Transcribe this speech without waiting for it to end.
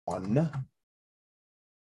One.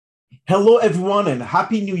 Hello, everyone, and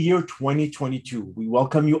Happy New Year 2022. We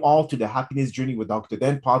welcome you all to the Happiness Journey with Dr.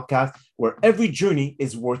 Dan podcast, where every journey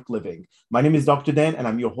is worth living. My name is Dr. Dan, and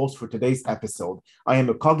I'm your host for today's episode. I am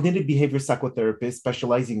a cognitive behavior psychotherapist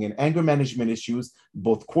specializing in anger management issues,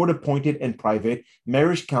 both court appointed and private,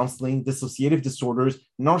 marriage counseling, dissociative disorders,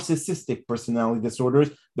 narcissistic personality disorders,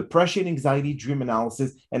 depression, anxiety, dream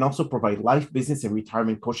analysis, and also provide life, business, and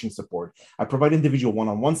retirement coaching support. I provide individual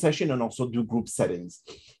one-on-one session and also do group settings.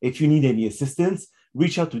 If you need any assistance,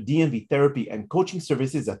 reach out to DMV Therapy and Coaching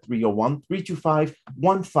Services at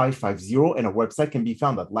 301-325-1550, and our website can be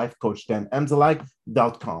found at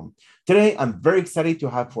lifecoachdanamzalai.com. Today, I'm very excited to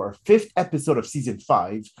have for our fifth episode of season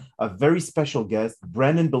 5, a very special guest,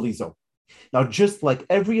 Brannon Beliso. Now, just like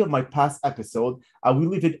every of my past episodes, I will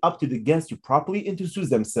leave it up to the guests to properly introduce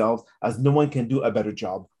themselves, as no one can do a better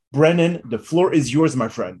job. Brannon, the floor is yours, my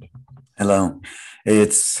friend. Hello.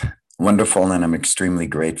 It's wonderful, and I'm extremely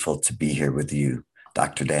grateful to be here with you,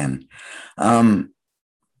 Dr. Dan. When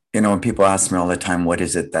people ask me all the time, what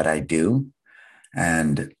is it that I do?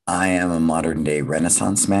 And I am a modern day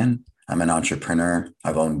Renaissance man. I'm an entrepreneur.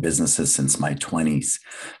 I've owned businesses since my 20s.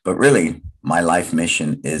 But really, my life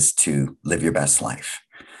mission is to live your best life.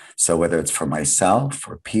 So whether it's for myself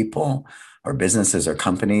or people or businesses or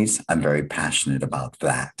companies, I'm very passionate about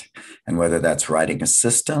that. And whether that's writing a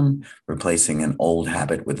system, replacing an old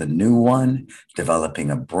habit with a new one, developing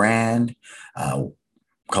a brand,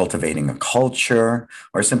 cultivating a culture,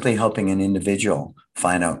 or simply helping an individual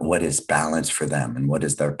find out what is balance for them and what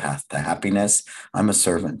is their path to happiness, I'm a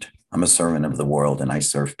servant. I'm a servant of the world, and I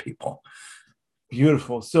serve people.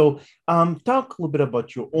 Beautiful. So talk a little bit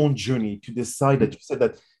about your own journey to decide that you said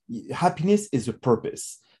that happiness is a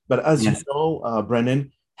purpose. But as you Yes. know,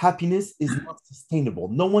 Brennan, happiness is not sustainable.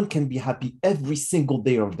 No one can be happy every single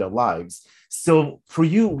day of their lives. So for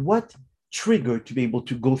you, what triggered to be able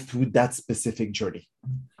to go through that specific journey?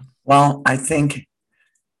 Well, I think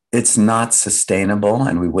it's not sustainable,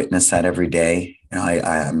 and we witness that every day. I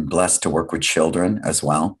am blessed to work with children as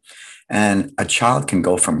well. And a child can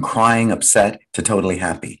go from crying, upset to totally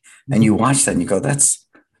happy. And you watch that and you go, that's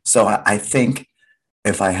so. I think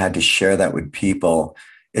if I had to share that with people,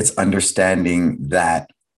 it's understanding that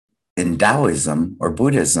in Taoism or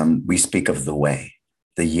Buddhism, we speak of the way,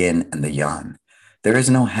 the yin and the yang. There is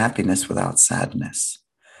no happiness without sadness.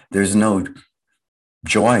 There's no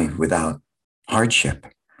joy without hardship.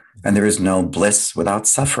 And there is no bliss without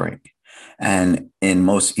suffering. And in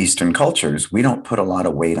most Eastern cultures, we don't put a lot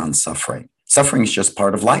of weight on suffering. Suffering is just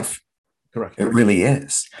part of life. Correct. It really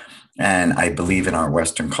is. And I believe in our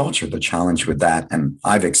Western culture, the challenge with that, and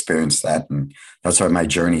I've experienced that, and that's why my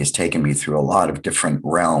journey has taken me through a lot of different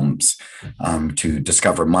realms to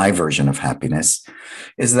discover my version of happiness,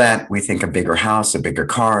 is that we think a bigger house, a bigger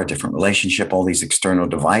car, a different relationship, all these external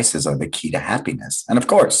devices are the key to happiness. And of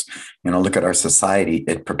course, look at our society,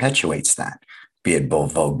 it perpetuates that, be it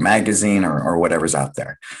Vogue magazine or whatever's out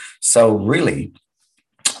there. So really,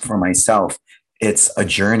 for myself, it's a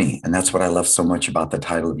journey. And that's what I love so much about the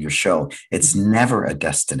title of your show. It's never a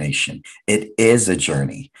destination. It is a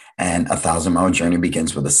journey. And a 1,000-mile journey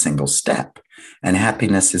begins with a single step. And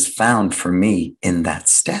happiness is found for me in that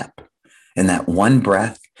step, in that one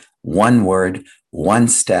breath, one word, one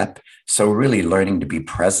step. So really learning to be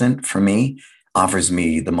present for me offers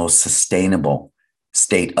me the most sustainable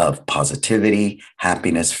state of positivity,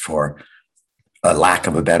 happiness, for a lack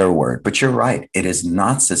of a better word. But you're right. It is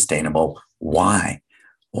not sustainable. Why?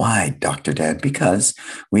 Why, Dr. Dan? Because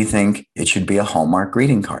we think it should be a Hallmark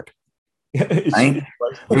greeting card. Right?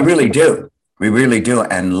 We really do. We really do.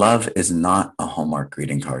 And love is not a Hallmark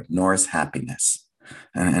greeting card, nor is happiness.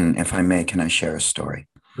 And if I may, can I share a story?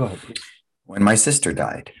 Go ahead, please. When my sister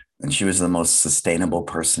died, and she was the most sustainable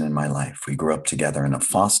person in my life, we grew up together in a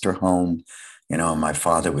foster home. My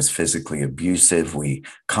father was physically abusive. We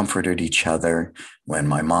comforted each other. When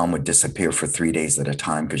my mom would disappear for 3 days at a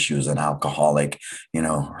time because she was an alcoholic,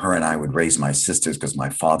 her and I would raise my sisters because my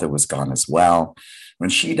father was gone as well. When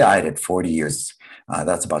she died at 40 years,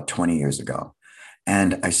 that's about 20 years ago.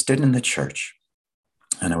 And I stood in the church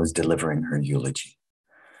and I was delivering her eulogy.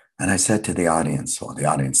 And I said to the audience,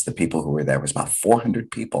 the people who were there, was about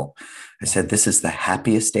 400 people. I said, this is the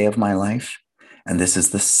happiest day of my life. And this is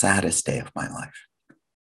the saddest day of my life.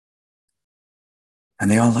 And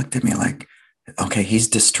they all looked at me like, okay, he's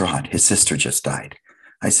distraught. His sister just died.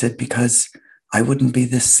 I said, because I wouldn't be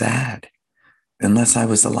this sad unless I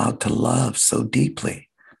was allowed to love so deeply.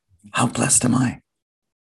 How blessed am I?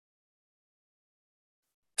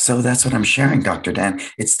 So that's what I'm sharing, Dr. Dan.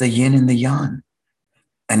 It's the yin and the yang.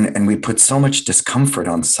 And we put so much discomfort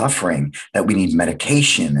on suffering that we need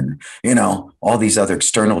medication and, all these other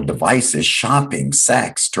external devices, shopping,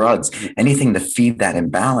 sex, drugs, anything to feed that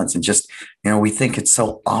imbalance. And just, we think it's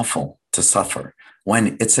so awful to suffer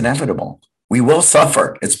when it's inevitable. We will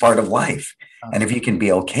suffer. It's part of life. And if you can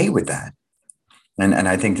be okay with that, and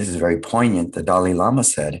I think this is very poignant, the Dalai Lama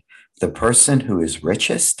said, the person who is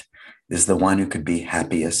richest is the one who could be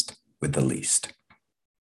happiest with the least.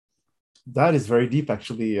 That is very deep,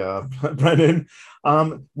 actually, Brennan.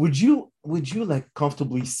 Would you like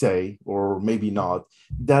comfortably say, or maybe not,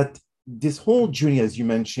 that this whole journey, as you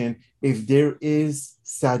mentioned, if there is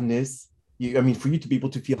sadness, I mean, for you to be able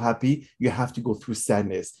to feel happy, you have to go through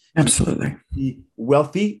sadness. To Absolutely. be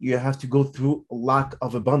wealthy, you have to go through lack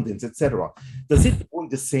of abundance, etc. Does it work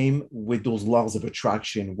the same with those laws of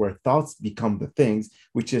attraction, where thoughts become the things,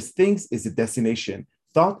 which is things is the destination,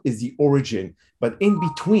 thought is the origin, but in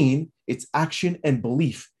between, it's action and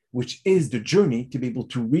belief, which is the journey to be able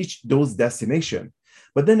to reach those destinations.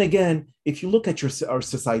 But then again, if you look at our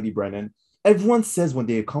society, Brennan, everyone says when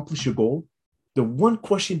they accomplish a goal, the one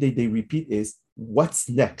question that they repeat is, what's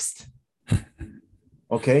next?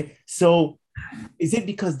 Okay. So is it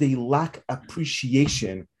because they lack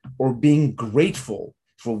appreciation or being grateful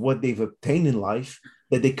for what they've obtained in life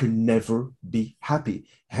that they could never be happy?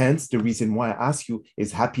 Hence, the reason why I ask you,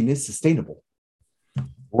 is happiness sustainable?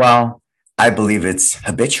 Well, I believe it's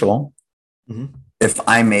habitual. Mm-hmm. If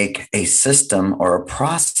I make a system or a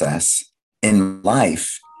process in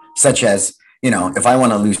life, such as, if I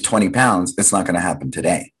want to lose 20 pounds, it's not going to happen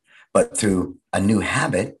today. But through a new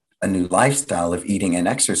habit, a new lifestyle of eating and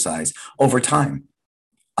exercise over time,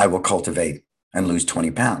 I will cultivate and lose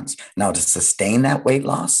 20 pounds. Now, to sustain that weight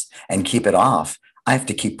loss and keep it off, I have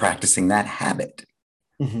to keep practicing that habit.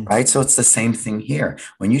 Mm-hmm. Right? So it's the same thing here.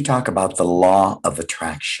 When you talk about the law of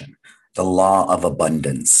attraction, the law of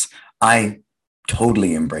abundance, I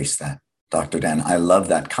totally embrace that, Dr. Dan. I love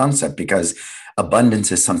that concept because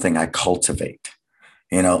abundance is something I cultivate.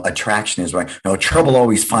 Attraction is like, no, trouble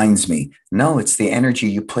always finds me. No, it's the energy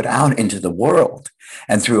you put out into the world.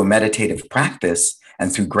 And through a meditative practice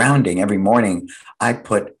and through grounding every morning, I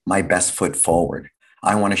put my best foot forward.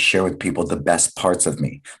 I want to share with people the best parts of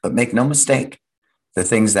me. But make no mistake, the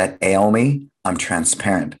things that ail me, I'm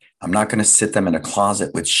transparent. I'm not going to sit them in a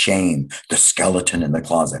closet with shame, the skeleton in the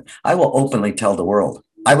closet. I will openly tell the world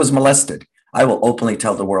I was molested. I will openly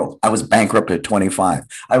tell the world I was bankrupt at 25.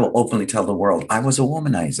 I will openly tell the world I was a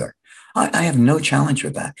womanizer. I have no challenge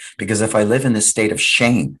with that, because if I live in this state of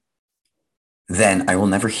shame, then I will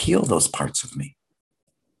never heal those parts of me.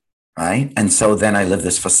 Right. And so then I live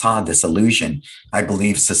this facade, this illusion. I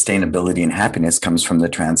believe sustainability and happiness comes from the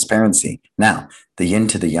transparency. Now, the yin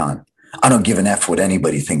to the yang. I don't give an F what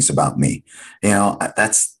anybody thinks about me.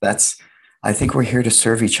 That's, I think we're here to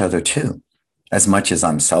serve each other too. As much as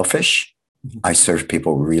I'm selfish, I serve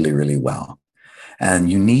people really, really well. And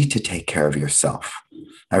you need to take care of yourself.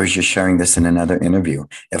 I was just sharing this in another interview.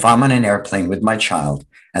 If I'm on an airplane with my child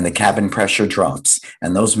and the cabin pressure drops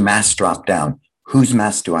and those masks drop down, whose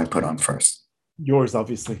mask do I put on first? Yours,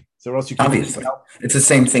 obviously. So else you can Obviously. It's the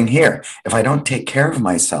same thing here. If I don't take care of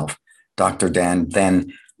myself, Dr. Dan,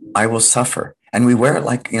 then I will suffer. And we wear it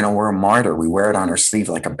like, we're a martyr. We wear it on our sleeve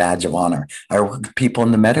like a badge of honor. I work with people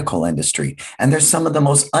in the medical industry, and they're some of the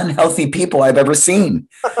most unhealthy people I've ever seen.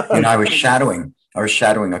 I was shadowing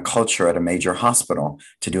a culture at a major hospital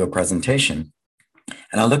to do a presentation.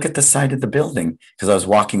 And I look at the side of the building because I was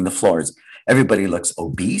walking the floors. Everybody looks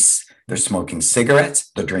obese. They're smoking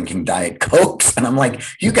cigarettes. They're drinking Diet Cokes. And I'm like,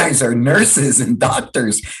 you guys are nurses and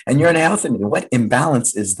doctors, and you're in health. And what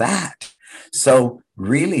imbalance is that? So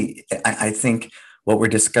really, I think what we're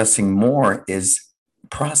discussing more is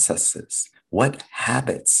processes. What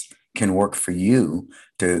habits can work for you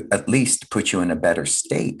to at least put you in a better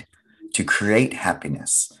state to create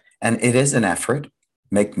happiness? And it is an effort.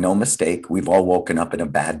 Make no mistake, we've all woken up in a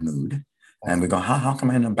bad mood. And we go, how come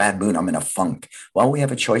I'm in a bad mood? I'm in a funk. Well, we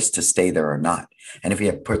have a choice to stay there or not. And if you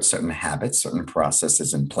have put certain habits, certain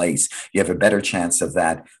processes in place, you have a better chance of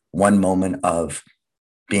that one moment of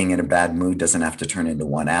being in a bad mood doesn't have to turn into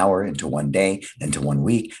 1 hour, into 1 day, into 1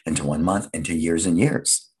 week, into 1 month, into years and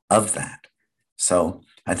years of that. So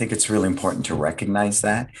I think it's really important to recognize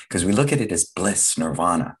that, because we look at it as bliss,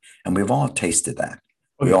 nirvana, and we've all tasted that.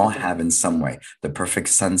 We all have in some way. The perfect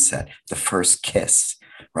sunset, the first kiss,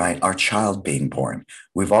 right? Our child being born.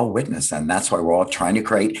 We've all witnessed that. And that's why we're all trying to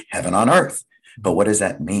create heaven on earth. But what does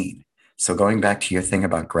that mean? So going back to your thing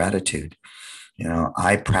about gratitude,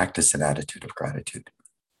 I practice an attitude of gratitude.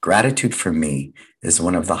 Gratitude for me is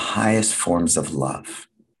one of the highest forms of love.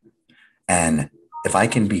 And if I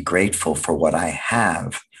can be grateful for what I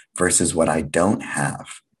have versus what I don't have,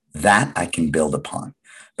 that I can build upon.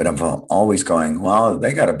 But if I'm always going, well,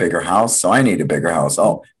 they got a bigger house, so I need a bigger house.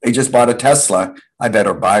 Oh, they just bought a Tesla. I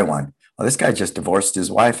better buy one. Well, this guy just divorced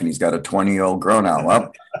his wife and he's got a 20-year-old girl now.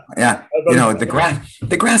 Well, yeah,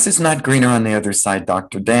 the grass is not greener on the other side,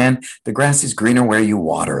 Dr. Dan. The grass is greener where you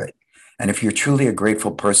water it. And if you're truly a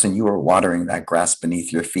grateful person, you are watering that grass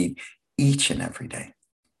beneath your feet each and every day.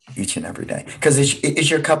 Each and every day. Because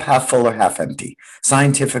is your cup half full or half empty?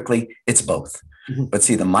 Scientifically, it's both. Mhm. But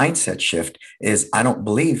see, the mindset shift is I don't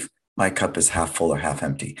believe my cup is half full or half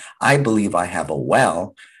empty. I believe I have a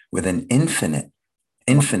well with an infinite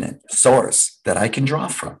source that I can draw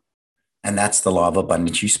from. And that's the law of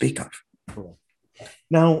abundance you speak of. Cool.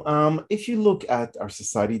 Now, if you look at our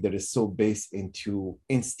society that is so based into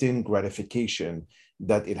instant gratification,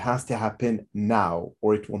 that it has to happen now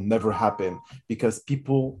or it will never happen because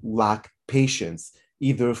people lack patience,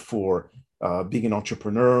 either for being an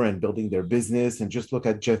entrepreneur and building their business. And just look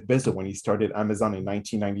at Jeff Bezos when he started Amazon in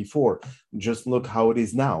 1994. Just look how it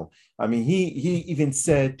is now. I mean, he even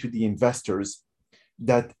said to the investors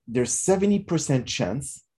that there's 70%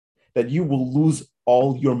 chance that you will lose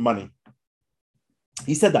all your money.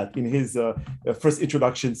 He said that in his first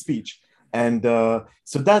introduction speech. And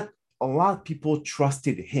so that a lot of people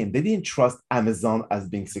trusted him. They didn't trust Amazon as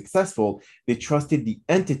being successful. They trusted the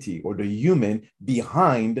entity or the human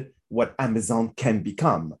behind what Amazon can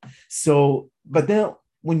become. So, but then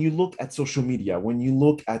when you look at social media, when you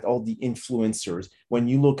look at all the influencers, when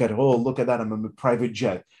you look at, oh, look at that, I'm a private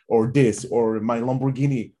jet or this or my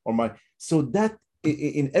Lamborghini or my, so that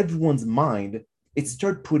in everyone's mind, it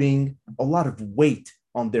started putting a lot of weight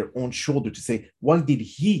on their own shoulder to say, why did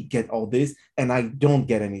he get all this and I don't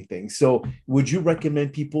get anything? So would you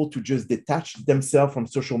recommend people to just detach themselves from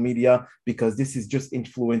social media because this is just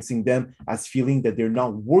influencing them as feeling that they're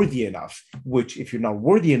not worthy enough, which if you're not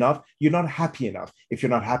worthy enough, you're not happy enough. If you're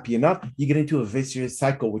not happy enough, you get into a vicious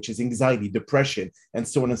cycle, which is anxiety, depression, and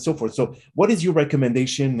so on and so forth. So what is your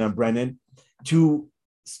recommendation, Brannon, to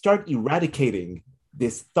start eradicating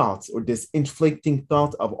this thoughts or this inflicting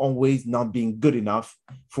thought of always not being good enough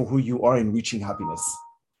for who you are in reaching happiness?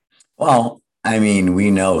 Well, I mean, we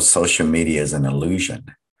know social media is an illusion.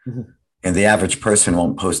 Mhm. And the average person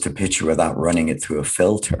won't post a picture without running it through a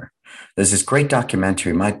filter. There's this great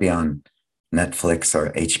documentary, might be on Netflix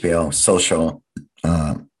or HBO,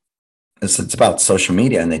 uh, it's about social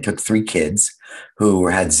media. And they took three kids who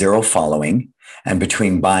had zero following. And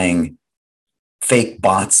between buying fake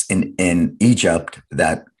bots in Egypt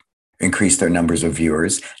that increase their numbers of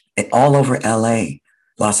viewers, all over LA,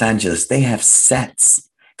 Los Angeles, they have sets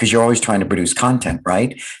because you're always trying to produce content,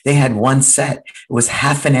 right? They had one set. It was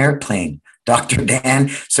half an airplane, Dr. Dan.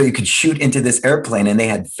 So you could shoot into this airplane and they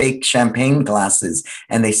had fake champagne glasses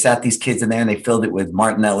and they sat these kids in there and they filled it with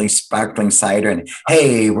Martinelli sparkling cider. And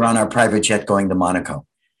hey, we're on our private jet going to Monaco.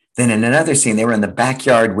 Then in another scene, they were in the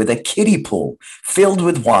backyard with a kiddie pool filled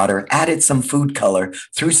with water, added some food color,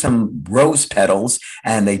 threw some rose petals,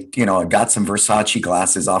 and they, got some Versace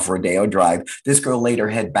glasses off Rodeo Drive. This girl laid her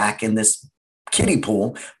head back in this kiddie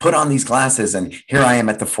pool, put on these glasses, and here I am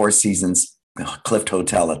at the Four Seasons Clift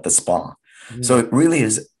Hotel at the spa. So Mhm. it really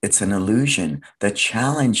is, it's an illusion. The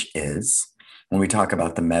challenge is when we talk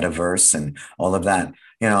about the metaverse and all of that,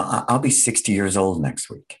 I'll be 60 years old next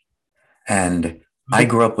week. And I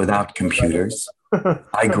grew up without computers.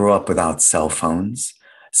 I grew up without cell phones.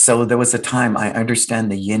 So there was a time I understand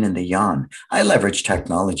the yin and the yang. I leverage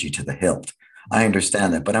technology to the hilt. I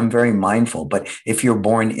understand that, but I'm very mindful. But if you're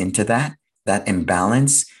born into that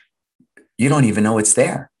imbalance, you don't even know it's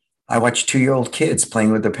there. I watch 2-year-old kids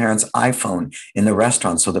playing with their parents' iPhone in the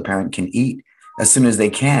restaurant so the parent can eat. As soon as they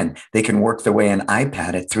can work their way an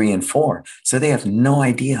iPad at 3 and 4. So they have no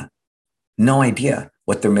idea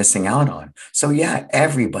what they're missing out on. So yeah,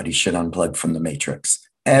 everybody should unplug from the matrix.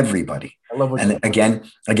 Everybody. I love what you And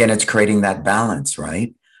again, it's creating that balance,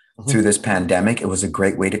 right? Through Mhm. this pandemic, it was a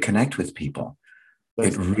great way to connect with people. It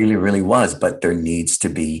That's really, really was. But there needs to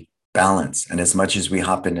be balance. And as much as we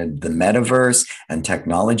hop into the metaverse and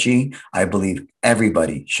technology, I believe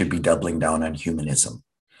everybody should be doubling down on humanism.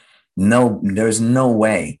 No, there's no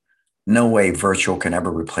way virtual can ever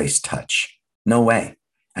replace touch. No way.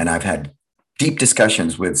 And I've had deep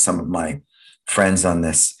discussions with some of my friends on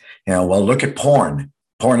this. Well, look at porn.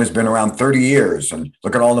 Porn has been around 30 years and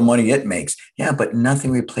look at all the money it makes. Yeah, but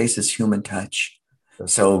nothing replaces human touch.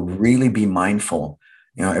 that's so So really be mindful,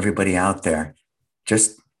 everybody out there,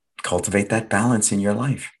 just cultivate that balance in your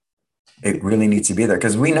life. It really needs to be there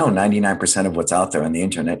because we know 99% of what's out there on the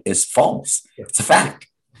internet is false. yeah. It's a fact.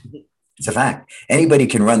 It's a fact. Anybody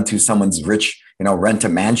can run through someone's rich, rent a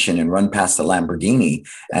mansion and run past a Lamborghini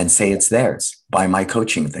and say it's theirs, buy my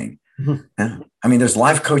coaching thing. Yeah. I mean, there's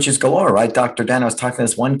life coaches galore, right? Dr. Dan, I was talking to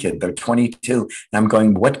this one kid, they're 22, and I'm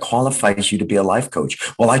going, what qualifies you to be a life coach?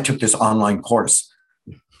 Well, I took this online course.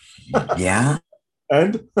 Yeah.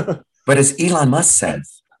 And But as Elon Musk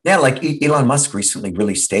says, yeah, like Elon Musk recently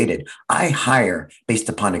really stated, I hire based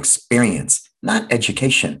upon experience, not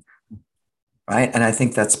education. Right. And I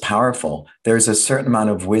think that's powerful. There's a certain amount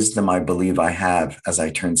of wisdom I believe I have as I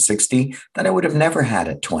turn 60 that I would have never had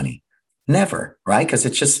at 20. Never. Right. Because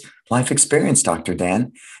it's just life experience, Dr.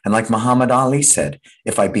 Dan. And like Muhammad Ali said,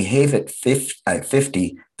 if I behave at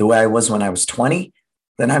 50 the way I was when I was 20,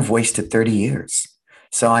 then I've wasted 30 years.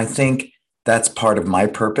 So I think that's part of my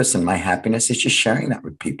purpose and my happiness is just sharing that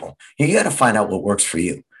with people. You got to find out what works for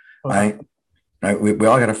you. Right. Right? We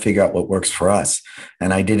all got to figure out what works for us.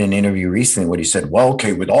 And I did an interview recently where he said, well,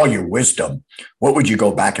 okay, with all your wisdom, what would you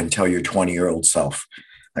go back and tell your 20-year-old self?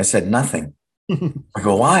 I said, nothing. I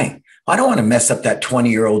go, why? I don't want to mess up that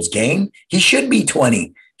 20-year-old's game. He should be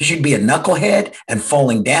 20. He should be a knucklehead and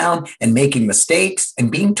falling down and making mistakes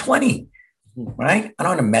and being 20. Right? I don't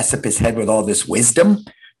want to mess up his head with all this wisdom.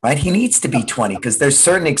 Right? He needs to be 20 because there's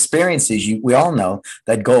certain experiences we all know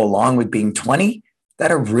that go along with being 20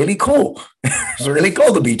 that are really cool. It's really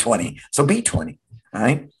cool to be 20. So be 20. All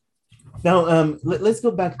right. Now, let's go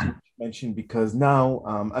back to what you mentioned because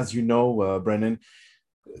now, as you know, Brannon,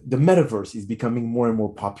 the metaverse is becoming more and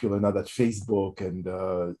more popular now that Facebook and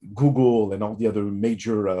Google and all the other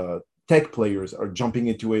major tech players are jumping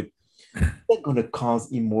into it. That's going to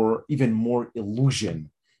cause even more illusion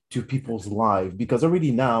to people's lives because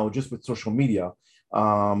already now, just with social media,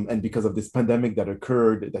 and because of this pandemic that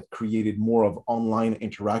occurred that created more of online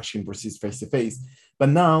interaction versus face-to-face, but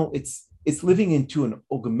now it's living into an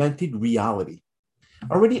augmented reality.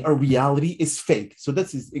 Already our reality is fake, so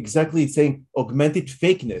that's exactly saying augmented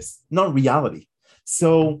fakeness, not reality.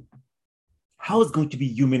 So how is going to be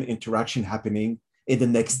human interaction happening in the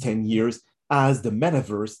next 10 years as the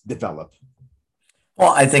metaverse develop?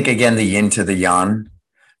 Well, I think again the yin to the yang,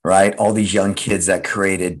 right? All these young kids that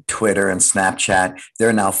created Twitter and Snapchat,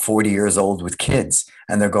 they're now 40 years old with kids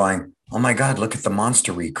and they're going, oh my God, look at the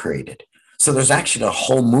monster we created. So there's actually a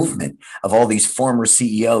whole movement of all these former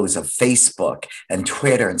CEOs of Facebook and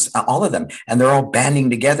Twitter and all of them. And they're all banding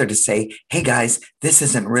together to say, hey guys, this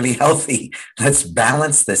isn't really healthy. Let's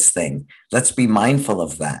balance this thing. Let's be mindful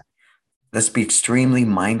of that. Let's be extremely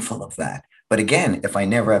mindful of that. But again, if I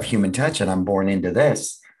never have human touch and I'm born into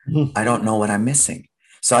this, I don't know what I'm missing.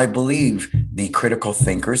 So I believe the critical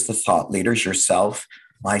thinkers, the thought leaders, yourself,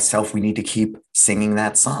 myself, we need to keep singing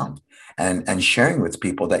that song and sharing with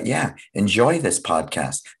people that, yeah, enjoy this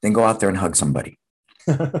podcast. Then go out there and hug somebody,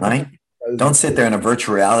 right? Don't sit there in a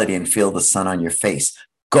virtual reality and feel the sun on your face.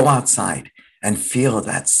 Go outside and feel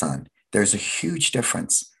that sun. There's a huge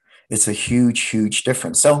difference. It's a huge, huge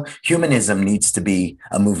difference. So humanism needs to be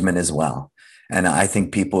a movement as well. And I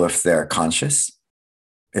think people, if they're conscious,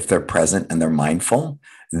 if they're present and they're mindful,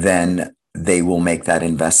 then they will make that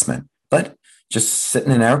investment. But just sit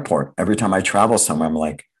in an airport, every time I travel somewhere, I'm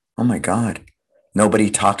like, oh my God, nobody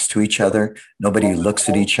talks to each other. Nobody looks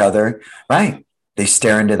at each other, right? They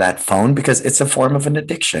stare into that phone because it's a form of an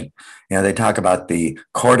addiction. They talk about the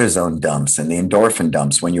cortisone dumps and the endorphin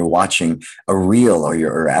dumps when you're watching a reel or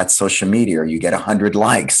you're at social media or you get 100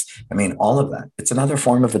 likes. I mean, all of that. It's another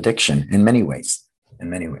form of addiction in many ways,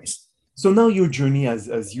 So now your journey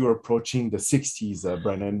as you're approaching the 60s,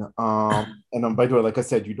 Brannon, and by the way, like I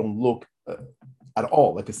said, you don't look at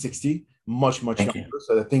all like a 60, much younger.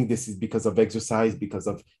 So I think this is because of exercise, because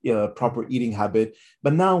of proper eating habit.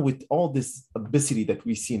 But now with all this obesity that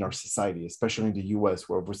we see in our society, especially in the US,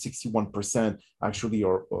 where over 61% actually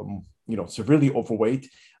are severely overweight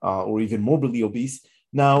or even morbidly obese.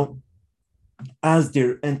 Now, as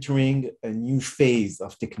they're entering a new phase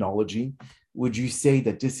of technology, would you say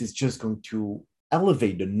that this is just going to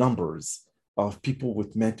elevate the numbers of people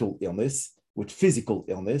with mental illness, with physical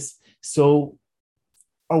illness? So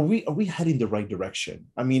are we heading the right direction?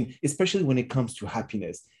 I mean, especially when it comes to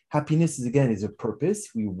happiness. Happiness is a purpose.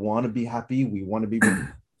 We want to be happy. We want to be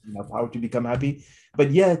have power to become happy.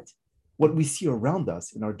 But yet, what we see around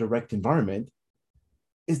us in our direct environment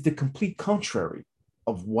is the complete contrary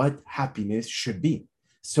of what happiness should be.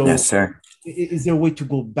 So yes, sir. Is there a way to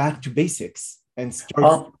go back to basics and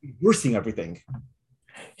start reversing everything?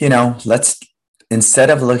 Let's, instead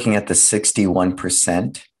of looking at the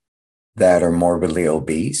 61% that are morbidly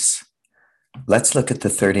obese, let's look at the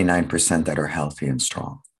 39% that are healthy and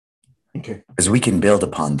strong. Okay. Because we can build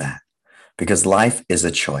upon that. Because life is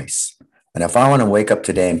a choice. And if I want to wake up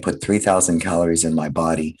today and put 3,000 calories in my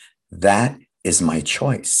body, that is my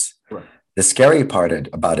choice. Right. The scary part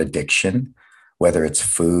about addiction, whether it's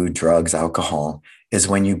food, drugs, alcohol, is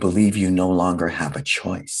when you believe you no longer have a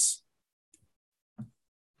choice.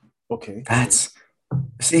 Okay.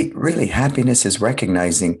 See, really, happiness is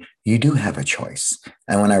recognizing you do have a choice.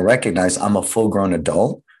 And when I recognize I'm a full grown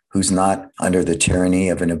adult who's not under the tyranny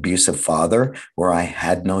of an abusive father, where I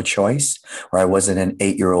had no choice, where I wasn't an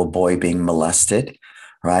 8-year-old boy being molested,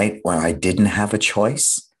 right? Where I didn't have a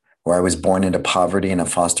choice, where I was born into poverty in a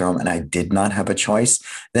foster home and I did not have a choice,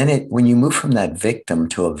 then when you move from that victim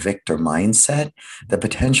to a victor mindset, the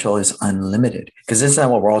potential is unlimited. Because isn't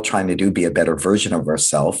that what we're all trying to do? Be a better version of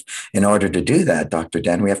ourselves. In order to do that, Dr.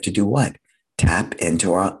 Dan, we have to do what? Tap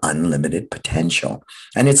into our unlimited potential.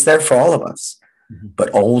 And it's there for all of us.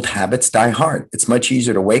 But old habits die hard. It's much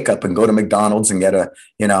easier to wake up and go to McDonald's and get a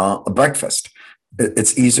breakfast.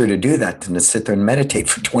 It's easier to do that than to sit there and meditate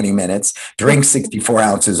for 20 minutes, drink 64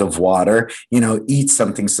 ounces of water, eat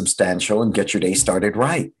something substantial and get your day started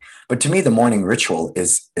right. But to me, the morning ritual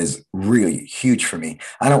is really huge for me.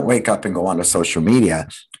 I don't wake up and go onto social media.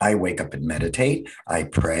 I wake up and meditate. I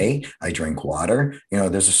pray. I drink water.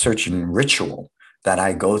 There's a certain ritual that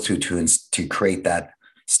I go through to create that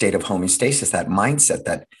state of homeostasis, that mindset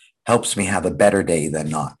that helps me have a better day than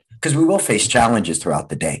not. Because we will face challenges throughout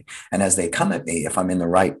the day. And as they come at me, if I'm in the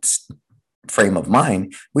right frame of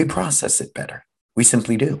mind, we process it better. We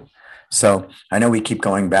simply do. So I know we keep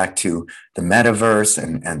going back to the metaverse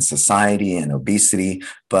and society and obesity,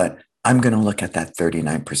 but I'm going to look at that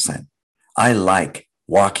 39%. I like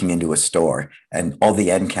walking into a store and all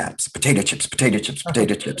the end caps, potato chips, potato chips,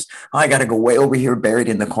 potato chips. I got to go way over here buried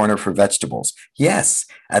in the corner for vegetables. Yes,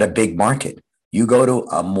 at a big market. You go to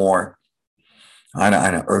a more on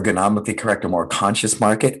an ergonomically correct, a more conscious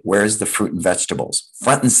market, where's the fruit and vegetables?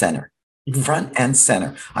 Front and center. Front and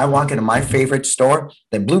center. I walk into my favorite store,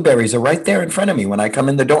 the blueberries are right there in front of me when I come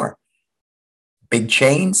in the door. Big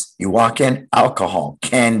chains, you walk in, alcohol,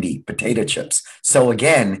 candy, potato chips. So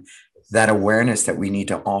again, that awareness that we need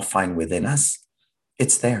to all find within us,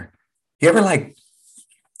 it's there. You ever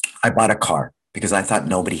I bought a car because I thought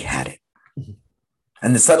nobody had it.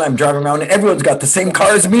 And the sudden I'm driving around and everyone's got the same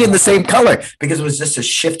car as me in the same color, because it was just a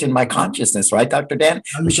shift in my consciousness, right, Dr. Dan?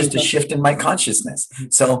 It was just a shift in my consciousness.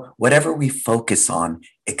 So whatever we focus on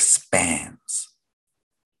expands.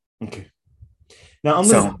 Okay. Now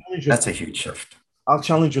that's a huge shift. I'll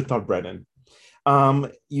challenge your thought, Brannon.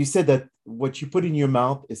 You said that what you put in your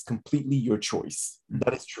mouth is completely your choice.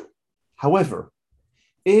 That is true. However,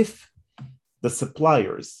 if the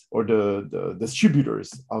suppliers or the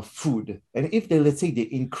distributors of food, and if let's say they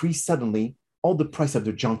increase suddenly all the price of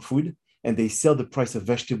the junk food and they sell the price of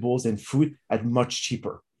vegetables and fruit at much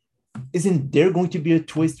cheaper, isn't there going to be a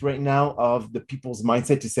twist right now of the people's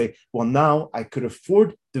mindset to say, well, now I could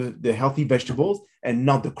afford the healthy vegetables and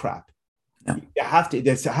not the crap? Yeah. You have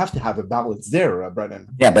to have a balance there, Brannon.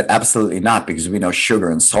 Yeah, but absolutely not, because we know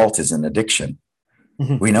sugar and salt is an addiction.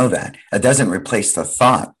 We know that. It doesn't replace the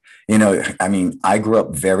thought. I grew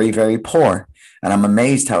up very, very poor, and I'm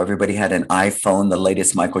amazed how everybody had an iPhone, the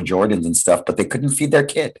latest Michael Jordans and stuff, but they couldn't feed their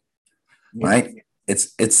kid, right?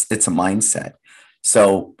 It's a mindset.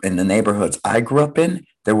 So in the neighborhoods I grew up in,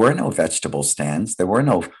 there were no vegetable stands. There were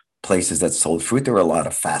no places that sold fruit. There were a lot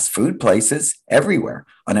of fast food places everywhere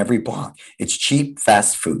on every block. It's cheap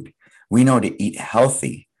fast food. We know to eat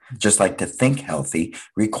healthy, just like to think healthy,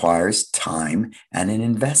 requires time and an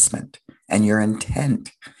investment and your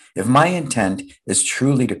intent. If my intent is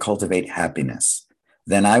truly to cultivate happiness,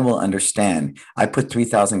 then I will understand. I put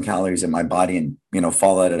 3,000 calories in my body and,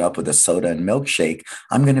 follow it up with a soda and milkshake.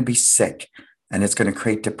 I'm going to be sick, and it's going to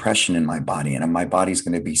create depression in my body, and my body's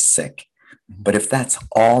going to be sick. But if that's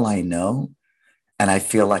all I know, and I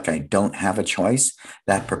feel like I don't have a choice,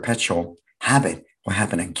 that perpetual habit will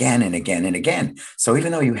happen again and again and again. So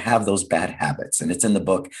even though you have those bad habits, and it's in the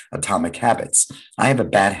book, Atomic Habits, I have a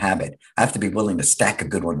bad habit. I have to be willing to stack a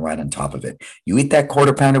good one right on top of it. You eat that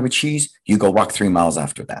quarter pounder with cheese, you go walk 3 miles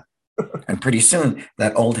after that. And pretty soon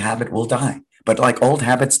that old habit will die. But like old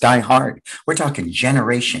habits die hard. We're talking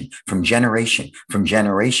generation from generation from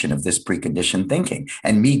generation of this preconditioned thinking.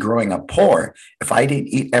 And me growing up poor, if I didn't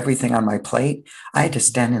eat everything on my plate, I had to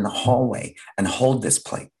stand in the hallway and hold this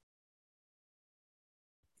plate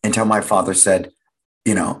until my father said,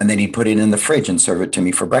 and then he'd put it in the fridge and serve it to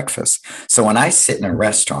me for breakfast. So when I sit in a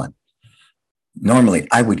restaurant, normally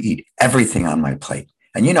I would eat everything on my plate.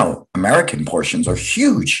 And, American portions are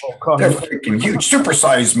huge. They're freaking huge.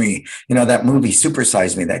 Supersize Me. That movie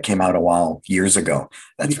Supersize Me that came out years ago.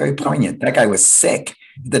 That's very poignant. That guy was sick.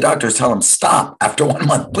 The doctors tell him, stop after 1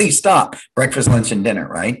 month, please stop. Breakfast, lunch, and dinner,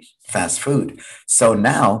 right? fast food. So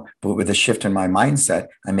now, but with a shift in my mindset,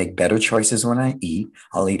 I make better choices when I eat.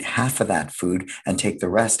 I'll eat half of that food and take the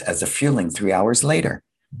rest as a fueling 3 hours later.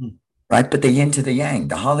 Mhm. Right. But the yin to the yang,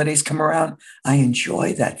 the holidays come around, I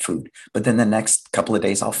enjoy that food. But then the next couple of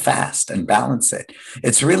days, I'll fast and balance it.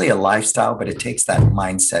 It's really a lifestyle, but it takes that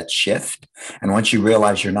mindset shift. And once you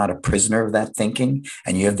realize you're not a prisoner of that thinking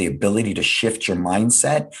and you have the ability to shift your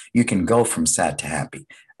mindset, you can go from sad to happy.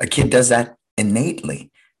 A kid does that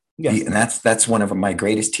innately. Yes. And that's one of my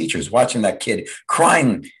greatest teachers, watching that kid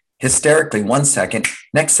crying hysterically 1 second,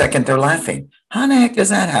 next second they're laughing. How the heck does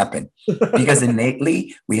that happen? Because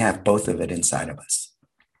innately we have both of it inside of us.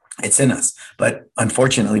 It's in us. But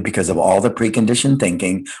unfortunately, because of all the preconditioned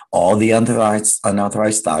thinking, all the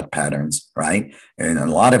unauthorized thought patterns, right? And a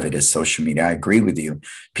lot of it is social media. I agree with you.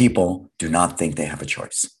 People do not think they have a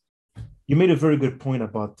choice. You made a very good point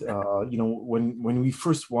about when we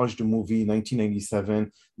first watched the movie in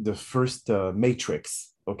 1997, the first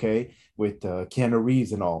Matrix, okay, with Keanu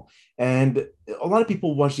Reeves and all, and a lot of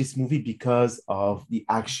people watched this movie because of the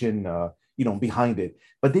action, behind it,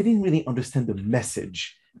 but they didn't really understand the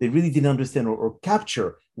message. They really didn't understand or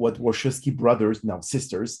capture what Wachowski brothers, now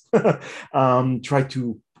sisters, tried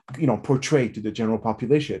to portray to the general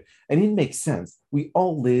population, and it makes sense. We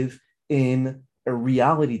all live in a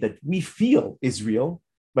reality that we feel is real,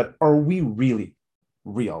 but are we really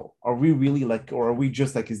real? Are we really like, or are we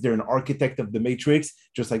just like, is there an architect of the matrix,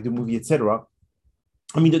 just like the movie, etc.?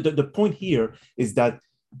 I mean, the point here is that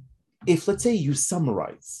if, let's say, you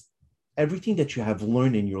summarize everything that you have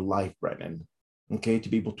learned in your life, Brennan, okay, to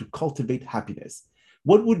be able to cultivate happiness,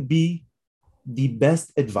 what would be the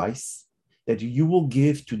best advice that you will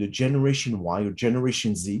give to the Generation Y or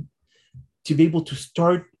Generation Z to be able to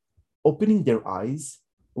start opening their eyes,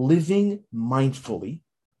 living mindfully,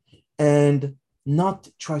 and not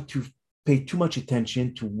try to pay too much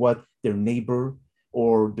attention to what their neighbor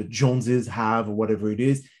or the Joneses have or whatever it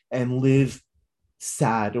is, and live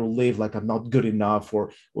sad or live like I'm not good enough,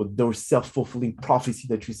 or those self-fulfilling prophecy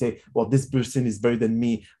that you say, well, this person is better than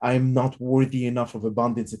me, I'm not worthy enough of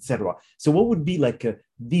abundance, etc. So what would be like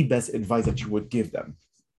the best advice that you would give them?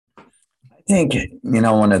 I think,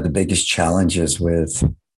 one of the biggest challenges with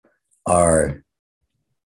our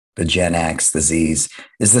the Gen X, the Z's,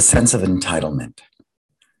 is the sense of entitlement.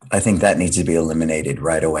 I think that needs to be eliminated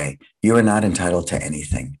right away. You are not entitled to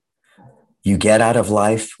anything. You get out of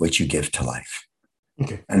life what you give to life.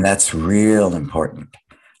 Okay. And that's real important.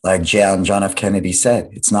 Like John F. Kennedy said,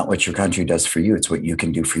 it's not what your country does for you, it's what you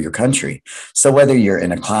can do for your country. So whether you're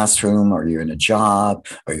in a classroom or you're in a job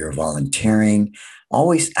or you're volunteering,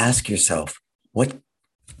 always ask yourself, what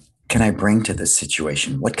can I bring to this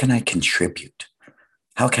situation? What can I contribute?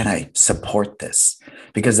 How can I support this?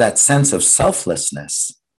 Because that sense of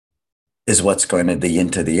selflessness is what's going to, the yin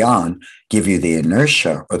to the yang, give you the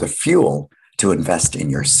inertia or the fuel to invest in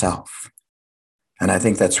yourself. And I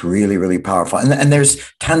think that's really, really powerful. And there's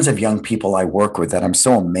tons of young people I work with that I'm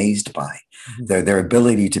so amazed by. Mm-hmm. Their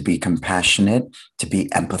ability to be compassionate, to be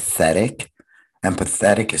empathetic.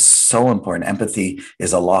 Empathetic is so important. Empathy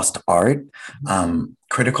is a lost art.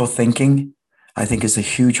 Critical thinking, I think, is a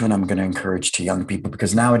huge one I'm going to encourage to young people,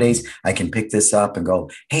 because nowadays I can pick this up and go,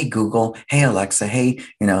 hey, Google, hey, Alexa, hey,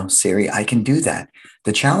 Siri, I can do that.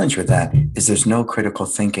 The challenge with that is there's no critical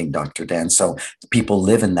thinking, Dr. Dan. So people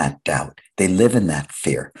live in that doubt. They live in that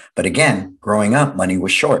fear. But again, growing up, money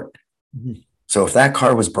was short. Mm-hmm. So if that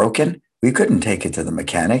car was broken, we couldn't take it to the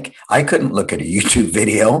mechanic. I couldn't look at a YouTube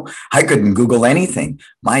video. I couldn't Google anything.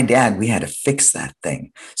 My dad, we had to fix that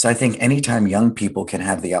thing. So I think anytime young people can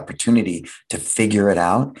have the opportunity to figure it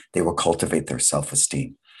out, they will cultivate their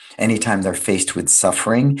self-esteem. Anytime they're faced with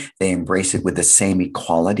suffering, they embrace it with the same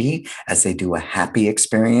equality as they do a happy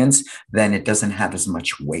experience, then it doesn't have as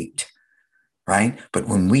much weight. Right? But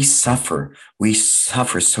when we suffer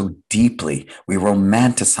so deeply. We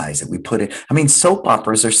romanticize it. We put it, soap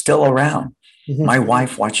operas are still around. Mm-hmm. My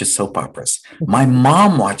wife watches soap operas. My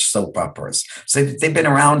mom watched soap operas. So they've been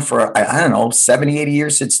around for, 70, 80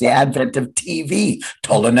 years since the advent of TV,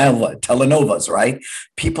 telenovas, right?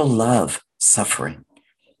 People love suffering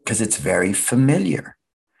because it's very familiar.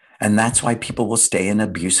 And that's why people will stay in an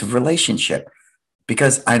abusive relationship,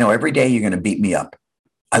 because I know every day you're going to beat me up.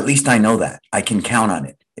 At least I know that. I can count on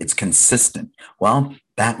it. It's consistent. Well,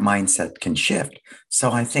 that mindset can shift.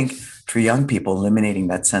 So I think for young people, eliminating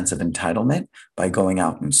that sense of entitlement by going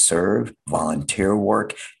out and serve, volunteer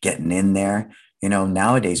work, getting in there.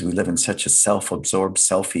 Nowadays we live in such a self-absorbed,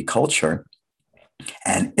 selfie culture.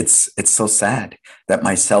 And it's so sad that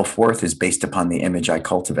my self-worth is based upon the image I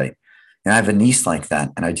cultivate. And I have a niece like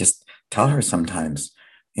that. And I just tell her sometimes,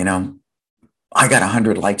 I got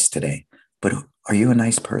 100 likes today, but are you a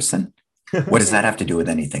nice person? What does that have to do with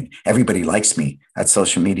anything? Everybody likes me at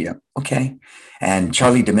social media. Okay. And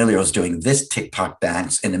Charlie D'Amelio is doing this TikTok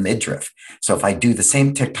dance in a midriff. So if I do the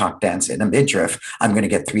same TikTok dance in a midriff, I'm going to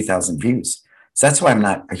get 3,000 views. So that's why I'm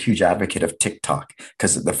not a huge advocate of TikTok,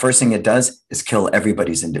 because the first thing it does is kill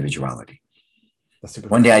everybody's individuality. That's a good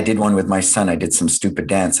One point. day I did one with my son. I did some stupid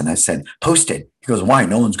dance and I said, post it. He goes, why?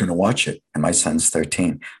 No one's going to watch it. And my son's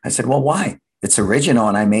 13. I said, well, why? It's original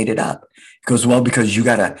and I made it up. He goes, well, because you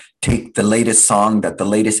got to take the latest song that the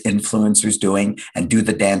latest influencer's doing and do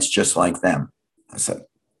the dance just like them. I said,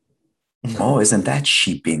 oh, isn't that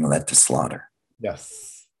sheep being led to slaughter?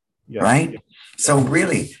 Yes. Yes. Right? So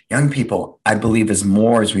really, young people, I believe as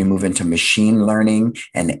more as we move into machine learning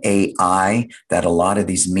and AI, that a lot of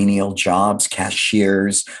these menial jobs,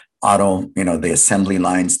 cashiers, the assembly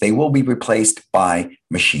lines, they will be replaced by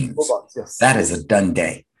machines. Robots, yes. That is a done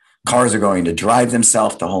day. Cars are going to drive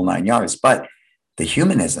themselves the whole 9 yards. But the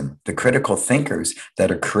humanism, the critical thinkers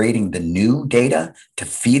that are creating the new data to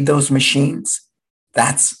feed those machines,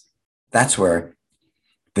 that's where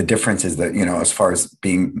the difference is that, as far as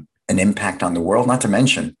being an impact on the world, not to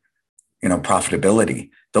mention, profitability.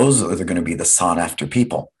 Those are going to be the sought after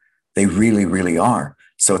people. They really, really are.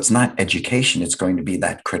 So it's not education. It's going to be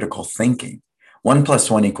that critical thinking.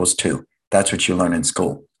 1+1 = 2. That's what you learn in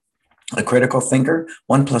school. A critical thinker,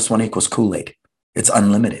 1+1 = Kool-Aid. It's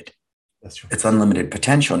unlimited. That's true. It's unlimited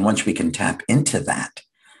potential. And once we can tap into that,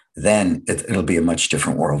 then it'll be a much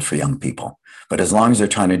different world for young people. But as long as they're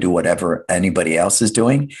trying to do whatever anybody else is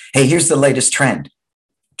doing, hey, here's the latest trend.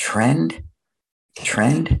 Trend?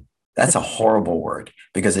 That's a horrible word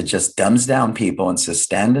because it just dumbs down people and says,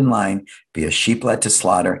 stand in line, be a sheep led to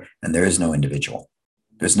slaughter, and there is no individual.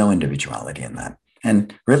 There's no individuality in that.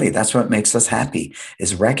 And really, that's what makes us happy,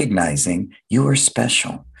 is recognizing you are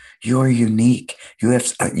special. You are unique. You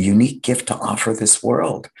have a unique gift to offer this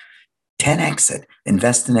world. 10x it,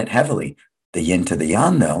 invest in it heavily. The yin to the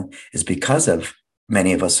yang, though, is because of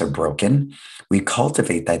many of us are broken. We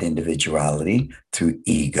cultivate that individuality through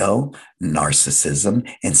ego, narcissism,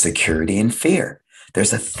 insecurity, and fear.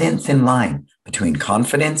 There's a thin, thin line between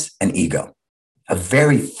confidence and ego, a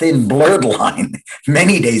very thin, blurred line,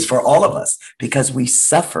 many days for all of us, because we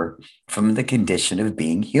suffer from the condition of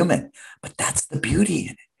being human. But that's the beauty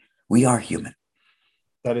in it. We are human.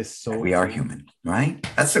 That is so. We are human, right?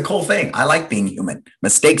 That's the cool thing. I like being human,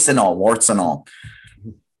 mistakes and all, warts and all.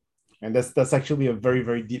 And that's actually a very,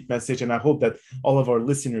 very deep message. And I hope that all of our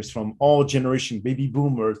listeners from all generation, baby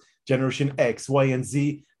boomers, generation X, Y, and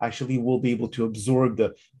Z, actually will be able to absorb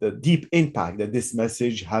the deep impact that this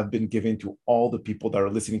message have been given to all the people that are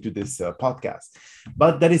listening to this podcast.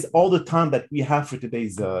 But that is all the time that we have for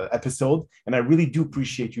today's episode. And I really do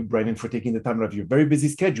appreciate you, Brannon, for taking the time out of your very busy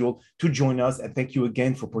schedule to join us. And thank you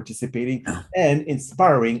again for participating and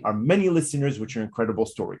inspiring our many listeners with your incredible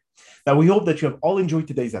story. Now, we hope that you have all enjoyed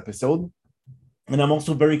today's episode. And I'm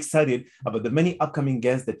also very excited about the many upcoming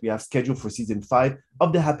guests that we have scheduled for season 5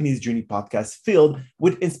 of the Happiness Journey podcast, filled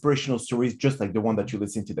with inspirational stories just like the one that you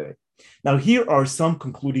listened to today. Now, here are some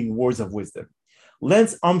concluding words of wisdom.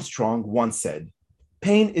 Lance Armstrong once said,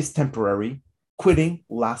 "Pain is temporary, quitting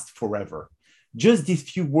lasts forever." Just these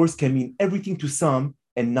few words can mean everything to some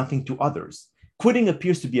and nothing to others. Quitting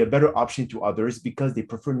appears to be a better option to others because they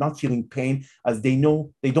prefer not feeling pain, as they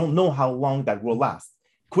don't know how long that will last.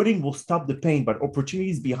 Quitting will stop the pain, but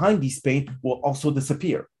opportunities behind this pain will also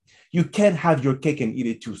disappear. You can't have your cake and eat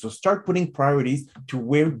it too. So start putting priorities to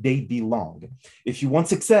where they belong. If you want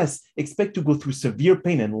success, expect to go through severe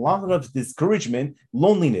pain and a lot of discouragement,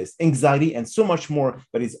 loneliness, anxiety, and so much more.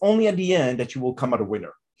 But it's only at the end that you will come out a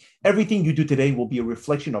winner. Everything you do today will be a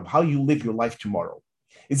reflection of how you live your life tomorrow.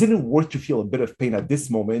 Isn't it worth to feel a bit of pain at this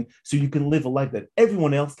moment so you can live a life that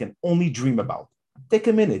everyone else can only dream about? Take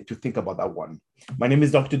a minute to think about that one. My name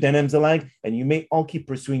is Dr. Dan Emzalag, and you may all keep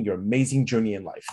pursuing your amazing journey in life.